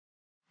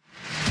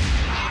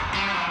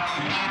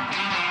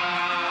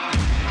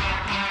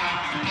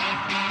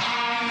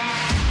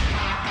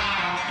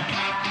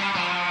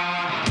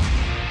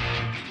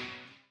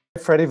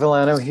Freddy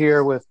Villano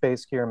here with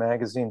Bass Gear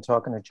Magazine,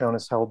 talking to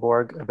Jonas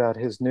Hellborg about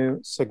his new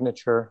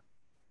signature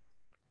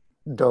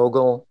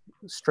Dogal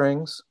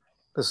strings.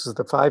 This is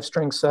the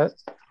 5-string set,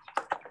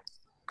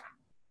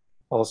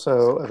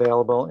 also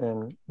available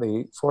in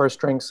the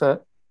 4-string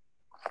set.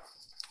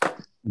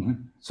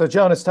 So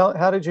Jonas,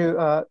 how did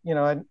you,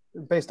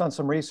 based on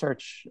some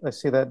research, I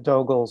see that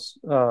Dogal's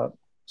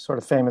sort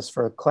of famous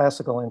for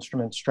classical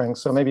instrument strings.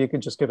 So maybe you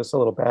could just give us a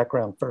little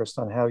background first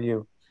on how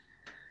you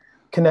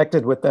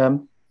connected with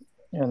them,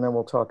 and then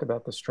we'll talk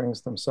about the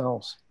strings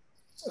themselves.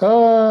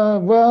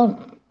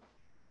 Well,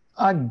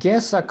 I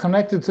guess I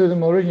connected to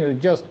them originally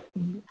just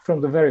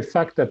from the very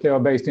fact that they are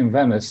based in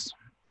Venice,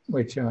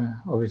 which I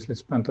obviously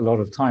spent a lot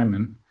of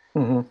time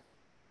in.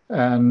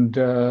 And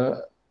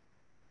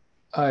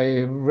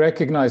I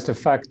recognize the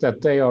fact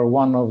that they are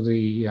one of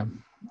the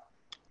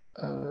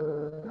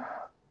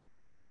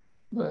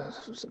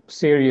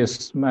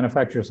serious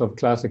manufacturers of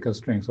classical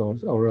strings, or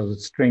rather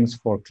strings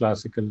for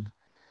classical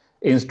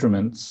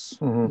instruments,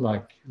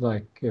 like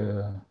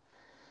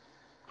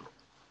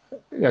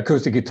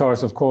acoustic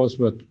guitars, of course,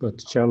 but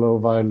cello,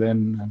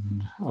 violin,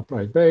 and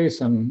upright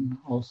bass, and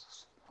all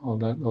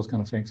that, those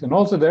kind of things. And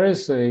also there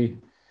is a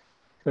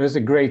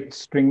great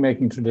string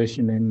making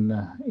tradition in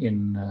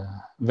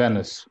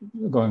Venice,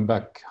 going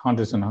back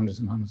hundreds and hundreds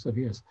and hundreds of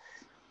years.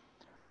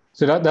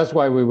 So that's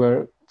why we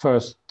were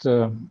first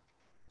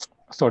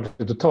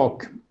started to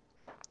talk.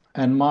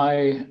 And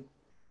my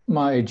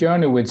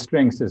journey with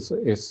strings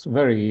is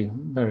very,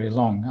 very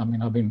long. I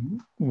mean, I've been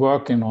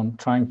working on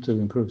trying to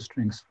improve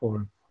strings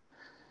for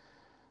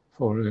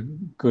a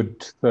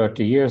good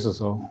 30 years or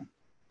so,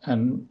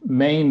 and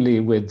mainly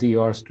with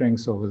DR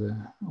strings over the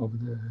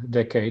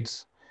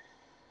decades.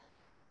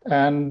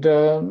 And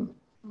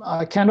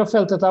I kind of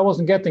felt that I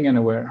wasn't getting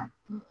anywhere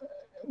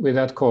with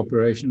that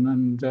cooperation,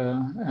 and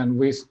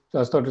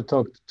I started to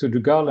talk to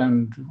Dogal,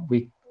 and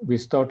we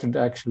started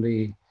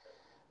actually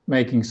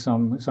making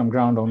some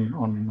ground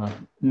on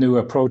new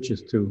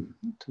approaches to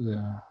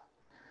the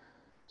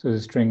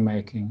string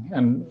making,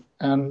 and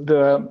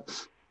the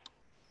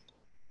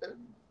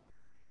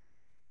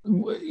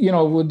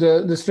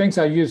strings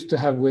I used to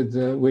have with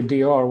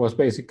DR was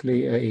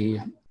basically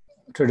a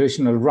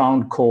traditional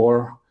round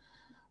core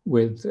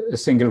with a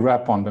single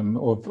wrap on them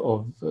of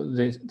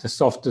the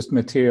softest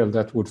material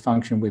that would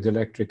function with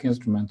electric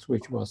instruments,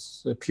 which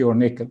was pure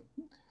nickel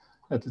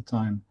at the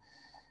time.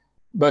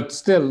 But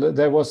still,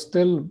 there was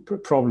still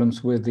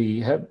problems with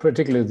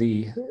particularly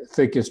the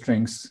thicker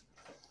strings.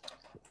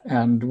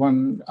 And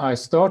when I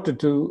started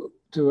to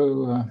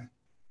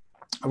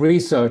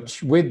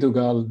research with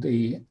Dogal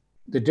the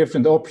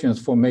different options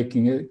for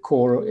making a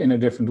core in a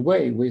different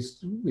way, we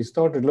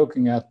started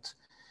looking at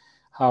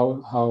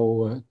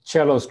how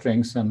cello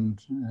strings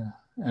and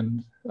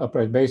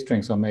upright bass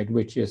strings are made,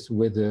 which is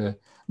with a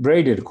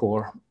braided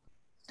core.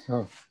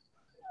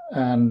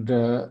 And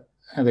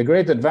the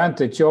great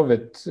advantage of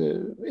it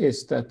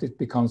is that it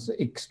becomes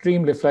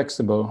extremely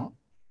flexible,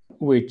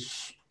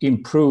 which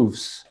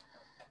improves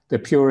the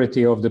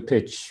purity of the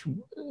pitch,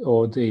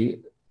 or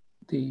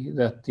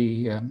that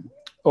the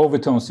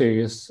overtone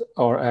series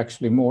are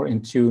actually more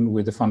in tune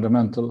with the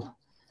fundamental.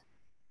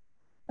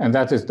 And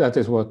that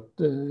is what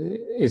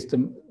is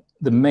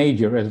the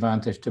major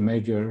advantage, the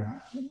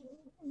major,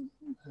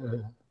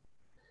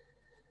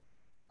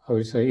 I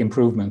would say,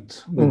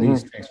 improvement with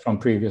these strings from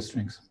previous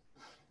strings.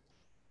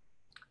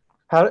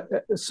 How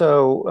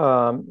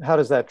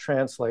does that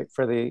translate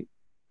for the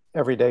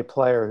everyday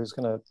player who's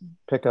going to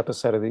pick up a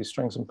set of these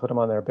strings and put them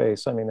on their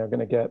bass? I mean, they're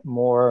going to get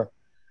more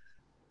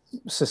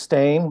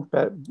sustain,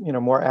 but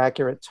more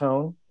accurate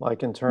tone,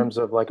 like in terms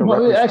of like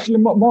actually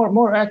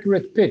more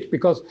accurate pitch,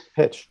 because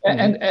pitch.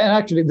 And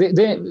actually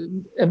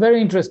a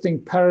very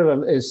interesting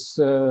parallel is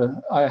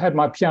I had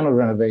my piano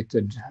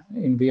renovated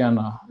in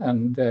Vienna,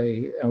 and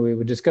we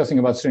were discussing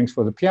about strings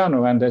for the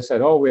piano, and they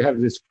said, oh, we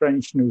have this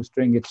French new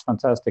string, it's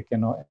fantastic,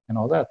 and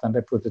all that, and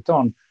they put it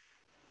on,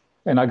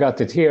 and I got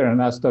it here,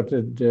 and I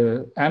started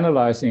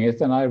analyzing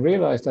it, and I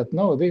realized that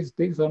no,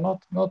 these are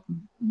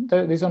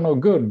no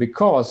good,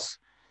 because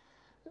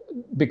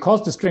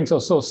the strings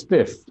are so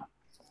stiff.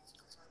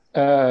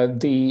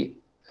 The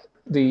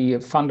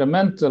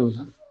fundamental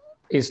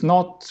is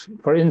not,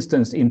 for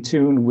instance, in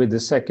tune with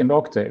the second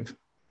octave.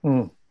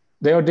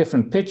 They are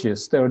different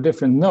pitches, there are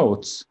different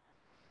notes,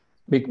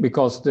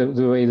 because the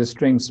way the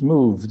strings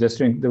move,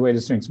 the way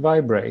the strings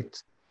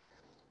vibrate.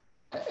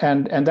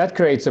 And that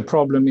creates a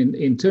problem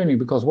in tuning,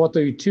 because what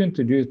are you tuned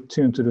to? Do you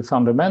tune to the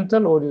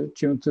fundamental, or do you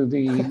tune to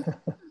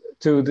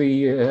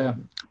the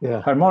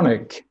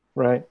harmonic?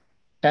 Right.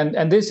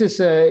 And this is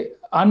a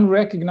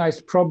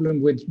unrecognized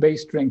problem with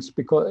bass strings,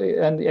 because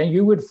and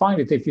you would find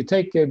it if you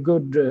take a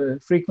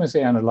good frequency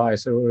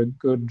analyzer or a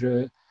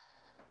good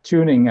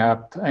tuning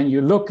app, and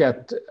you look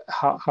at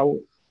how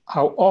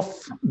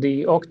off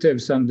the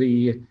octaves and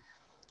the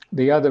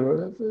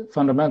other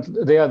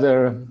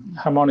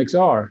harmonics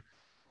are.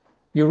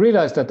 You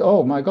realize that,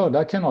 oh my God,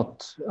 I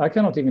cannot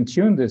even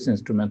tune this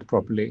instrument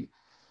properly.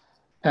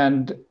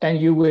 And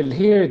you will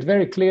hear it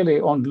very clearly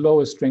on the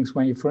lowest strings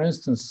when you, for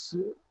instance,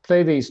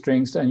 play these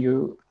strings and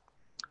you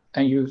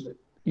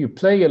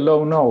play a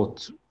low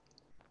note,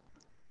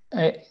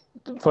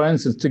 for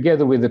instance,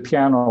 together with the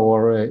piano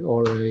or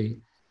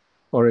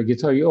a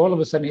guitar, you all of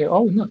a sudden hear,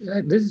 oh no,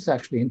 this is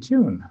actually in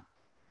tune.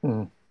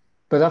 Mm.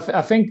 But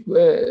I think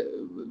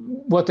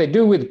what they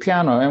do with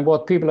piano and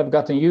what people have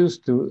gotten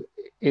used to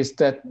is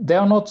that they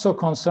are not so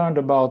concerned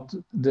about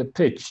the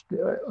pitch,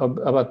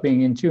 about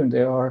being in tune.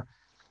 They are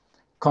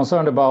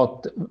concerned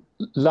about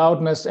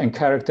loudness and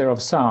character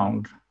of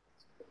sound.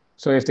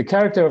 So if the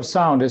character of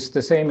sound is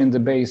the same in the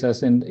bass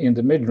as in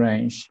the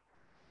mid-range,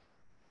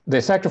 they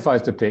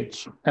sacrifice the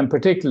pitch. And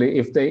particularly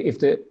if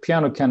the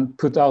piano can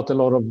put out a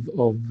lot of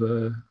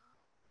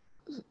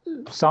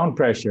sound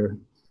pressure,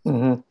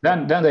 mm-hmm.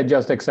 then they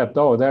just accept,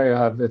 oh, there you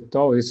have it.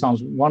 Oh, it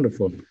sounds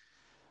wonderful.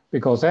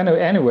 Because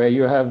anyway,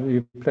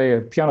 you play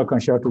a piano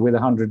concerto with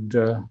 100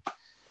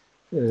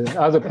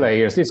 other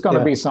players. It's going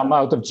to be some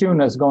out of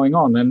tuneness going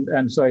on,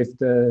 and so if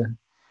the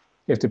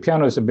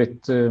piano is a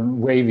bit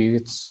wavy,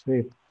 it's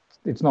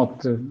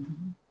not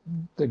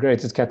the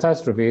greatest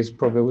catastrophe. It's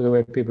probably the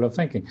way people are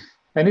thinking,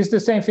 and it's the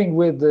same thing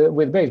with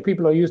bass.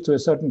 People are used to a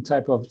certain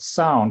type of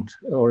sound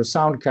or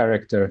sound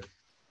character,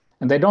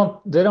 and they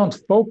don't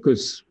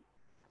focus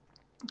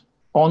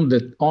on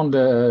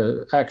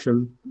the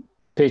actual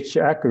pitch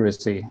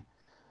accuracy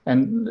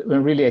and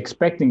really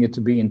expecting it to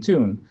be in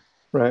tune.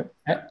 Right.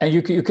 And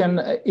you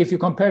can, if you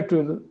compare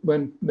to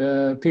when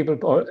people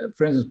are,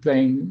 for instance,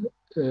 playing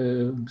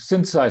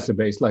synthesizer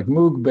bass, like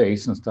Moog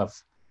bass and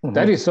stuff, mm-hmm.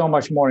 that is so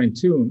much more in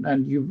tune.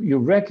 And you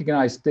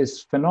recognize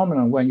this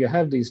phenomenon when you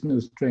have these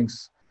new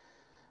strings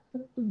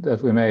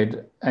that we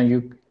made and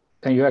you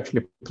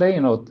actually play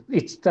a note.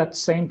 It's that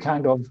same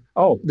kind of,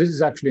 oh, this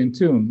is actually in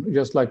tune,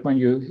 just like when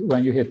you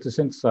hit the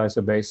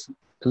synthesizer bass,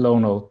 a low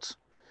note.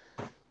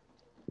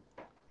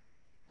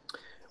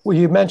 Well,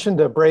 you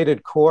mentioned a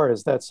braided core.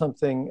 Is that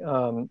something,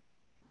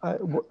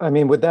 I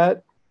mean,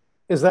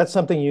 is that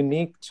something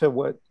unique to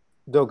what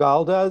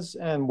Dogal does?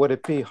 And would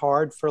it be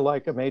hard for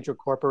like a major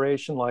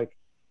corporation like,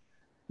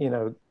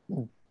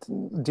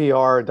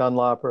 DR,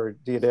 Dunlop, or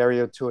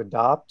D'Addario to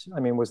adopt? I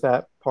mean, was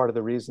that part of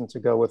the reason to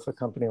go with a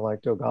company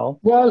like Dogal?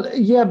 Well,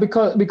 yeah,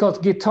 because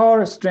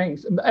guitar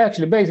strings,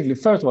 actually, basically,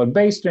 first of all,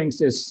 bass strings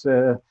is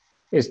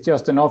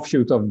just an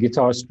offshoot of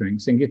guitar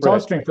strings. And guitar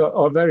strings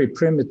are very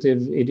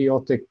primitive,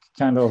 idiotic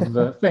kind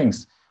of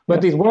things.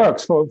 But it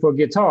works for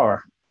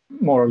guitar,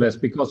 more or less,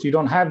 because you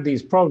don't have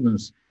these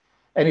problems.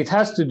 And it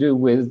has to do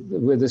with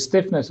the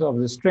stiffness of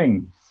the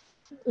string.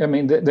 I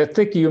mean, the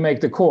thicker you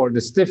make the chord,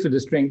 the stiffer the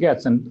string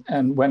gets.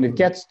 And when it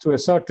gets to a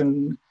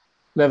certain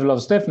level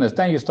of stiffness,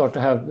 then you start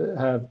to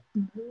have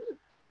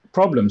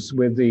problems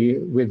with the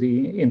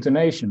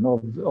intonation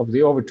of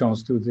the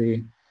overtones to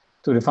the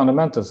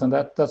fundamentals, and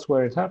that's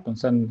where it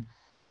happens. And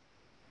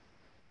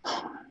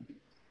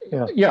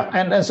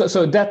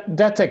so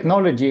that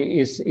technology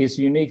is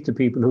unique to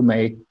people who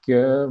make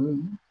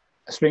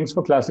strings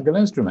for classical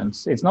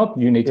instruments. It's not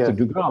unique to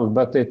Dogal,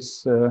 but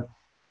it's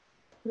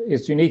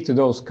unique to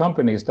those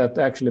companies that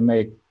actually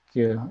make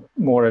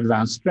more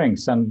advanced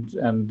strings, and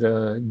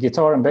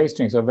guitar and bass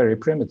strings are very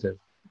primitive,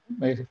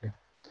 basically.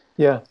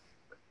 Yeah.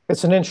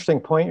 It's an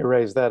interesting point you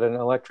raised, that an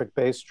electric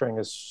bass string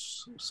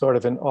is sort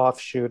of an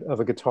offshoot of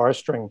a guitar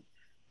string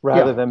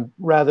rather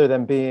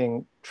than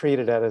being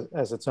treated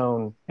as its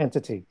own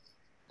entity.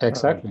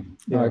 Exactly.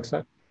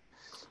 Exactly.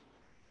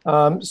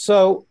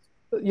 So,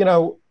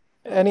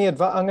 any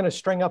advice? I'm going to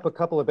string up a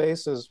couple of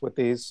basses with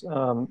these.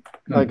 I'm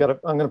going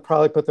to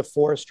probably put the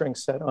 4-string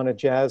set on a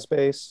jazz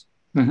bass,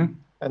 mm-hmm.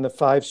 and the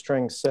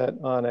 5-string set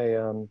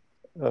on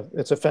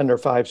it's a Fender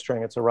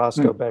 5-string. It's a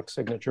Roscoe Beck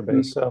signature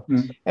bass. So,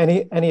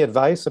 any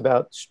advice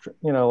about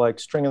like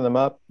stringing them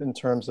up in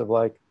terms of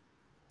like,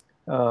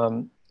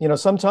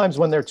 sometimes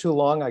when they're too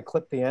long, I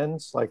clip the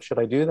ends. Like, should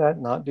I do that?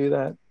 Not do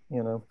that?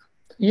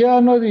 Yeah,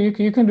 no,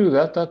 you can do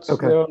that. That's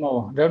okay.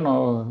 There are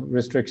no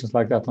restrictions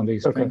like that on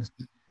these strings.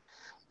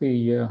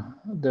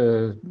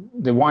 The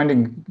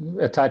winding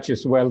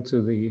attaches well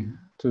to the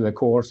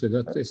core, so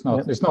that it's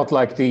not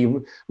like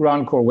the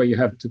round core where you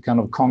have to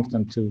kind of conk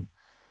them to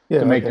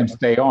make them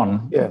stay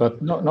on. Yeah.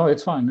 But no,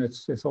 it's fine. It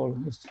should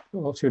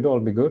all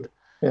be good.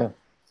 Yeah.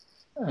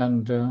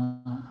 And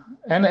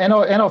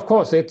of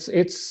course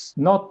it's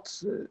not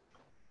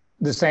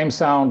the same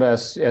sound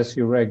as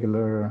your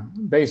regular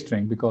bass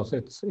string, because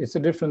it's a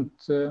different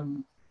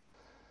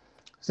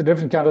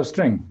kind of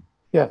string.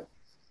 Yeah.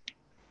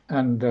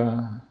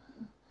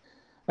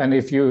 And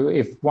if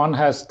one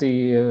has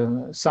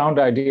the sound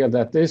idea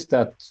that is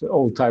that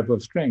old type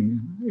of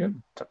string,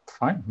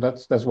 fine.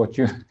 That's what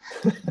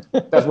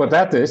that's what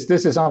that is.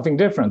 This is something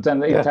different,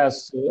 and it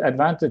has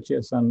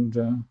advantages.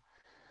 And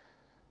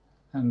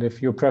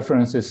if your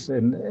preference is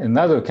in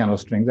another kind of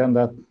string, then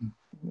that's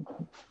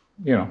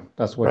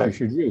what you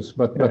should use.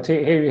 But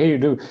here you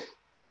do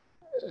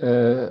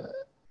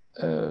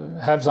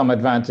have some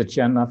advantage,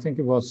 and I think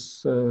it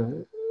was.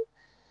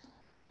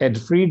 Ed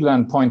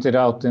Friedland pointed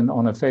out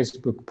on a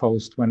Facebook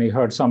post when he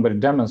heard somebody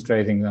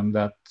demonstrating them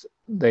that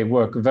they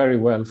work very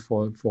well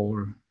for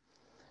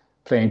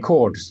playing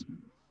chords.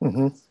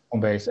 Mm-hmm. on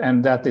bass,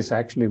 and that is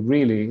actually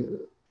really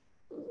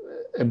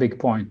a big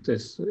point.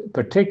 Is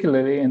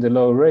particularly in the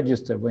low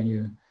register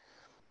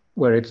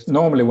where it's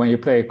normally when you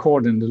play a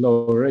chord in the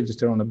lower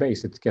register on the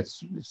bass, it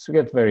gets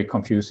very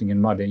confusing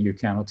and muddy, and you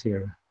cannot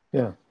hear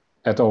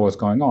at all what's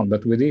going on.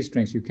 But with these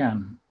strings, you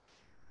can.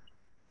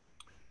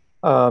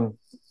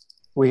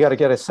 We got to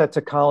get a set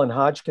to Colin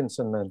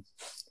Hodgkinson then.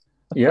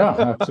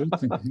 Yeah,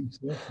 absolutely.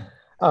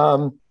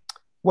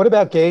 What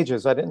about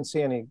gauges? I didn't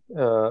see any.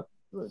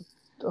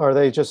 Are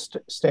they just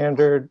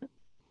standard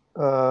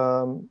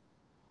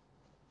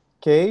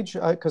gauge?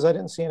 Because I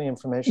didn't see any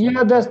information.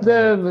 Yeah,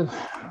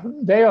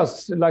 they are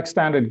like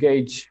standard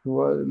gauge.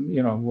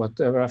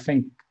 Whatever. I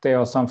think they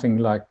are something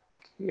like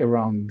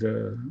around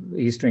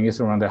E string is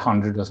around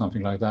 100 or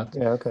something like that.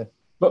 Yeah. Okay.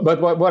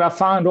 But what I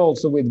found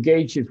also with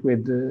gauges,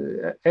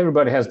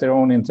 everybody has their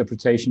own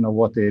interpretation of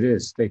what it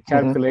is. They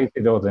calculate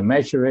it or they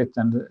measure it,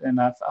 and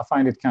I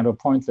find it kind of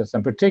pointless.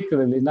 And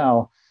particularly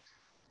now,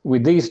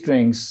 with these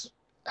strings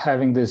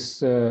having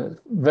this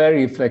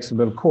very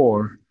flexible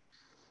core,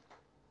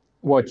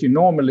 what you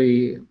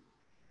normally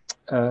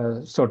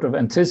sort of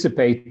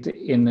anticipate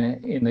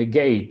in a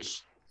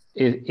gauge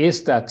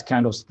is that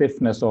kind of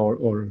stiffness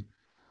or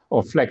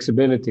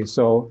flexibility.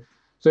 So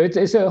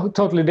it's a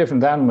totally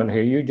different animal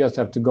here. You just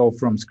have to go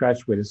from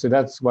scratch with it. So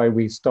that's why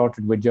we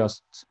started with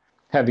just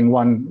having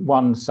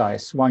one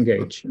size, one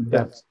gauge.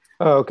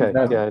 Okay.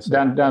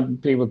 Then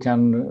people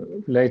can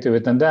relate to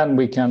it, and then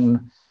we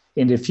can,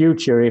 in the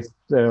future, if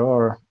there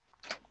are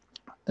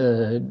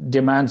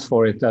demands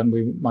for it, then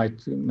we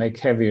might make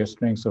heavier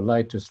strings or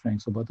lighter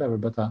strings or whatever.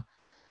 But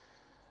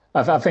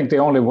I think the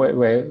only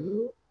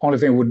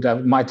thing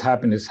that might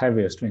happen is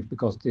heavier strings,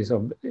 because these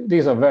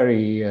are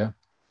very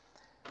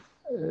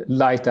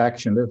light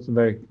action. That's a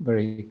very,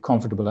 very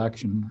comfortable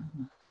action.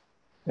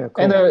 Yeah,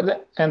 cool.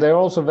 And they're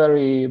also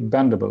very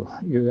bendable.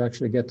 You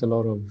actually get a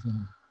lot of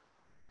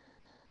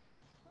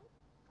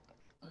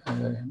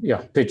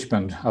pitch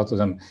bend out of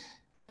them.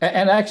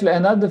 And actually,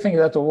 another thing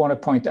that I want to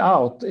point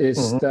out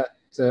is that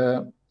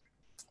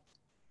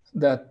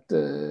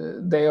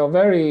they are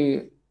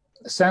very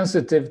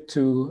sensitive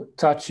to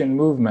touch and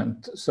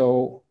movement.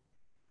 So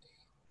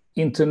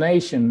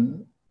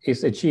intonation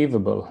is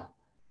achievable.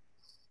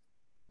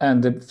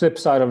 And the flip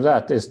side of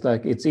that is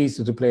like it's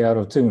easy to play out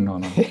of tune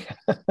on them.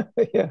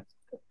 Yeah.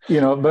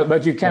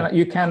 But you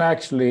can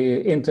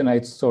actually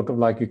intonate sort of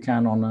like you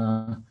can on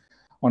a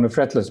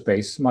fretless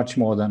bass much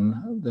more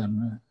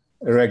than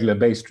a regular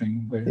bass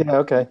string. Yeah.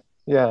 Okay.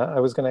 Yeah, I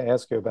was going to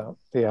ask you about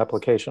the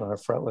application on a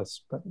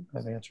fretless, but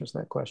that answers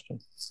that question.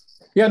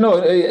 Yeah,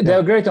 no,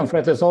 they're great on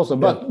fretless also,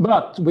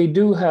 but we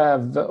do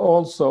have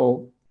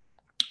also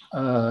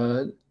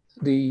the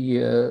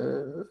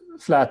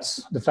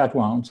flat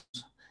wounds.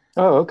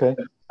 Oh, okay.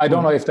 I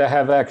don't know if they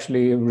have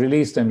actually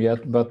released them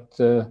yet, but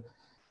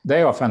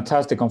they are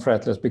fantastic on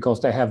fretless because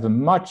they have a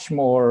much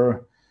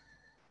more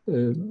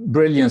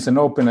brilliance and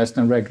openness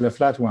than regular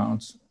flat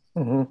wounds.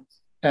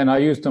 And I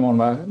use them on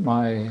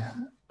my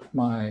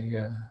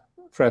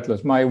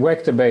fretless. My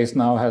Vector bass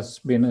now has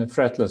been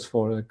fretless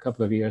for a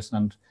couple of years,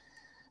 and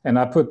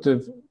I put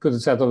a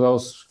set of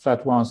those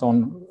flat ones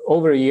on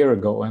over a year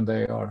ago, and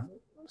they are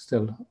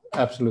still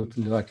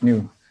absolutely like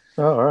new.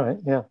 Oh, all right,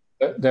 yeah.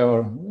 They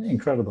are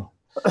incredible.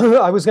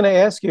 I was going to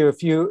ask you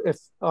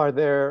is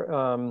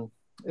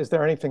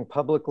there anything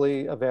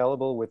publicly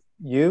available with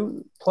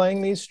you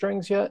playing these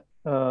strings yet,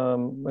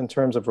 in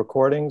terms of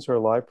recordings or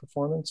live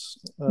performance?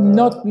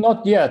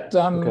 Not yet.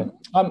 Okay.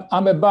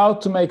 I'm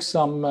about to make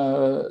some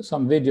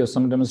videos,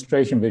 some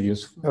demonstration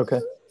videos. Okay.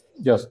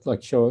 Just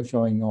like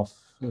showing off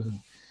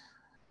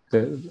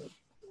the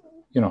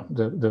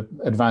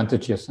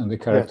advantages and the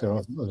character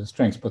of the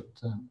strings, but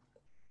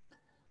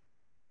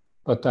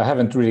I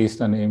haven't released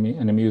any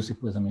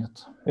music with them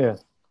yet. Yeah.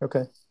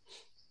 Okay.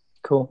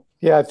 Cool.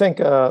 Yeah, I think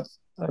I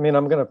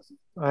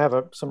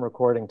have some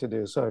recording to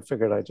do, so I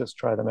figured I'd just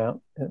try them out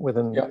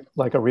within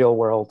like a real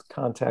world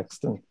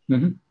context and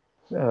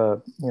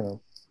kind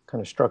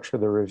of structure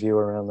the review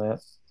around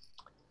that.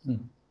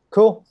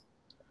 Cool.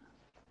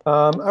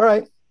 All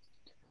right.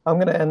 I'm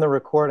going to end the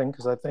recording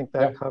because I think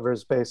that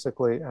covers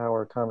basically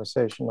our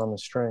conversation on the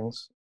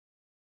strings.